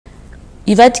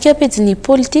Ivadika pejiny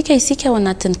politika isika ao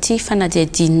anatin'ity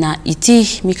fanadihadina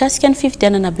ity mikasika ny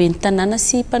fifidianana be ny tanàna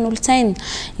sy mpanolontsaina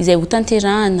izay ho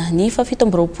tanterahana ny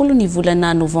 17 ny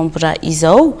volana novambra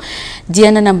izao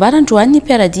dia nanambarandroany ny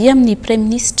mpiaradia amin'ny Prime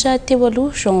Ministre teo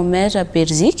aloha Jean-Omer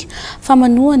Berzik fa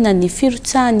manohana ny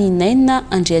firotsahany Naina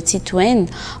Andriatsitohaina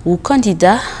ho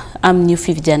candidat amin'ny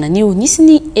fifidianana io. Nisy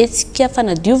ny hetsika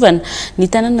fanadiovana ny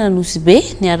tanàna Nosy-Be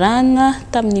niarahana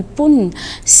tamin'ny ponina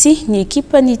sy ny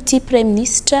ekipan'ity Prime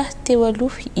Ministre teo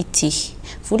aloha ity.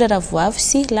 Vola Ravoavy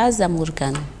sy Laza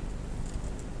Morgan.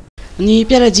 Ny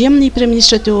mpiaradia amin'ny Prime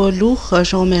Ministre teo aloha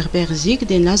Jean-Omer Berzik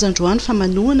dia nilaza androany fa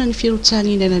manohana ny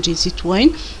firotsahany Naina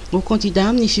Andriatsitohaina ho candidat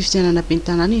amin'ny fifidianana be ny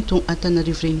tanàna eto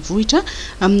Antananarivo renivohitra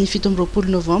amin'ny 17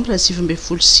 novambra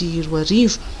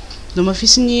 2022. No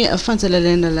mafisy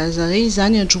fanjalalaina Lazare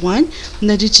izany androany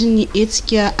nandritry ny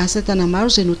hetsika asa tana maro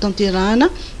izay no tanterahana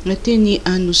teny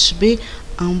Nosy-Be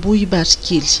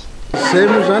Ambohibarikely. Zay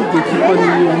moa zany dia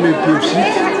ekipan'ny Ome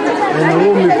Berzik,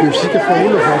 hainao Ome Berzik fa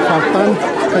olo vahafahatany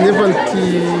kanefa ity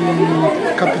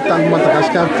kapitaly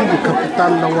Madagasikara ity dia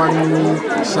kapitaly ho an'ny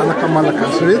zanaka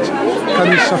malagasy rehetra ka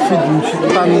nisy safidy ny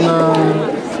fitanana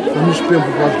Nosy-Be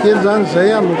Ambohibarikely zany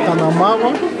zay no tanamava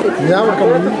miavaka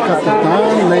amin'ny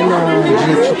kapitaly Naina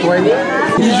Andriatsitohaina.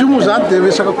 Izy io moa zany dia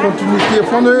resaka continuité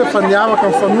foana hoe efa niavaka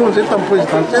amin'ny fanoana zay tamin'ny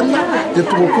présidentielle dia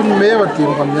tonga koa ny meva dia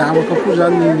mba miavaka koa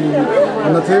zany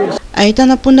anaty.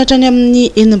 Ahitana ponina hatrany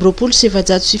amin'ny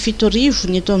 707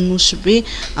 ny eto amin'ny Nosy-Be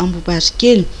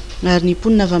Ambohibarikely ary ny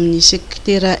ponina avy amin'ny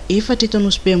sekitera 4 eto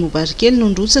Nosy-Be Ambohibarikely no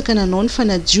ndrotsaka nanao ny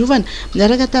fanadiovana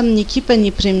miaraka tamin'ny ekipa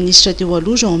ny Prime Ministre teo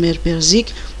aloha Jean-Omer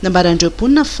Berzik. Nambarandreo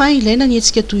ponina fa ilaina ny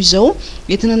hetsika toy izao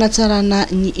entina hanatsarana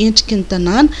ny endriky ny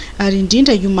tanàna ary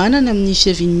indrindra iomanana amin'ny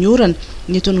fiavian'ny orana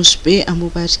ny eto Nosy-Be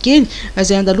Ambohibarikely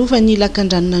izay andalovan'ny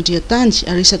lakan-dranon'Andriatany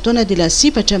ary isataona dia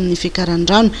lasipatra amin'ny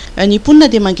fiakaran-drano. Ny ponina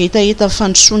dia mangetaheta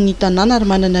fandrosoan'ny tanàna ary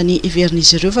manana ny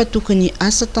heverin'izy ireo fa tokony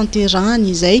asa tanterahana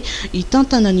izay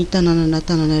hitantana ny tanàna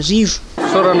n'Antananarivo.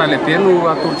 Sorana lehibe no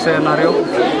atolosainareo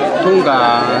tonga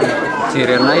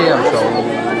jery anay amin'izao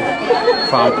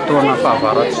vanim-potoana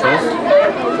fahavarato izao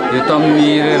eto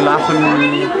amin'ny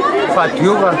lafin'ny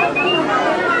fahadiovana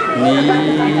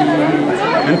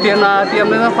ny tena aty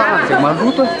aminay farany izay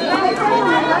maloto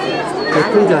dia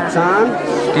tonga jany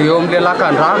dia eo amin'ilay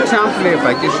lakan-drano tsy ampy ilay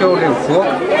vakeseho ilay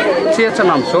mivoaka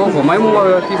tsetsana amin'izao vao may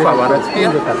moa ty fahavaratsy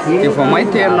dia vao may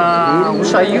tena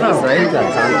hosahirana zay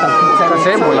ka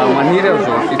zay mbola maniry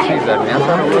amin'izao fitohizany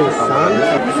miasa.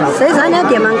 Zay zany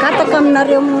dia mangataka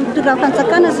aminareo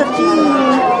toeram-panjakana satria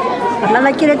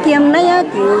lalakely aty aminay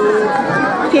dia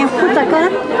fiaim-potaka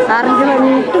ary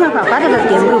rehefa tonga fahavaratra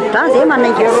dia mirobodrano zay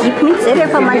manainga zipo mihitsy zay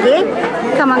rehefa mandeha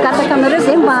ka mangataka aminareo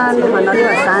zay mba novanareo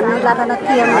azany lalana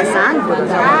aty amin'izany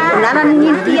lalany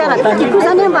ity arabe koa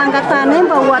zany mba angatahanay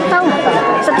mba ho atao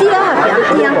satria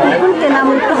avy ankokoa tena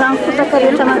mitorano fotaka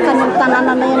rehetra mankany amin'ny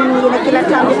tanànanay amin'ny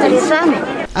elakelan-trano rehetrarehetrany.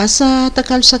 Asa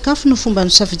takalo sakafo no fomba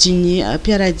nosafidian'ny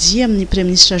mpiaradia amin'ny Prime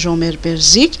Ministre Jean-Omer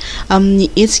Berzik amin'ny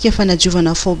hetsika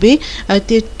fanadiovana fobe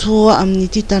teto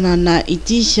amin'ity tanàna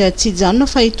ity. Tsy janona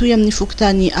fa itoy amin'ny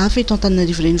fokotany hafa eto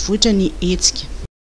Antananarivo renivohitra ny hetsika.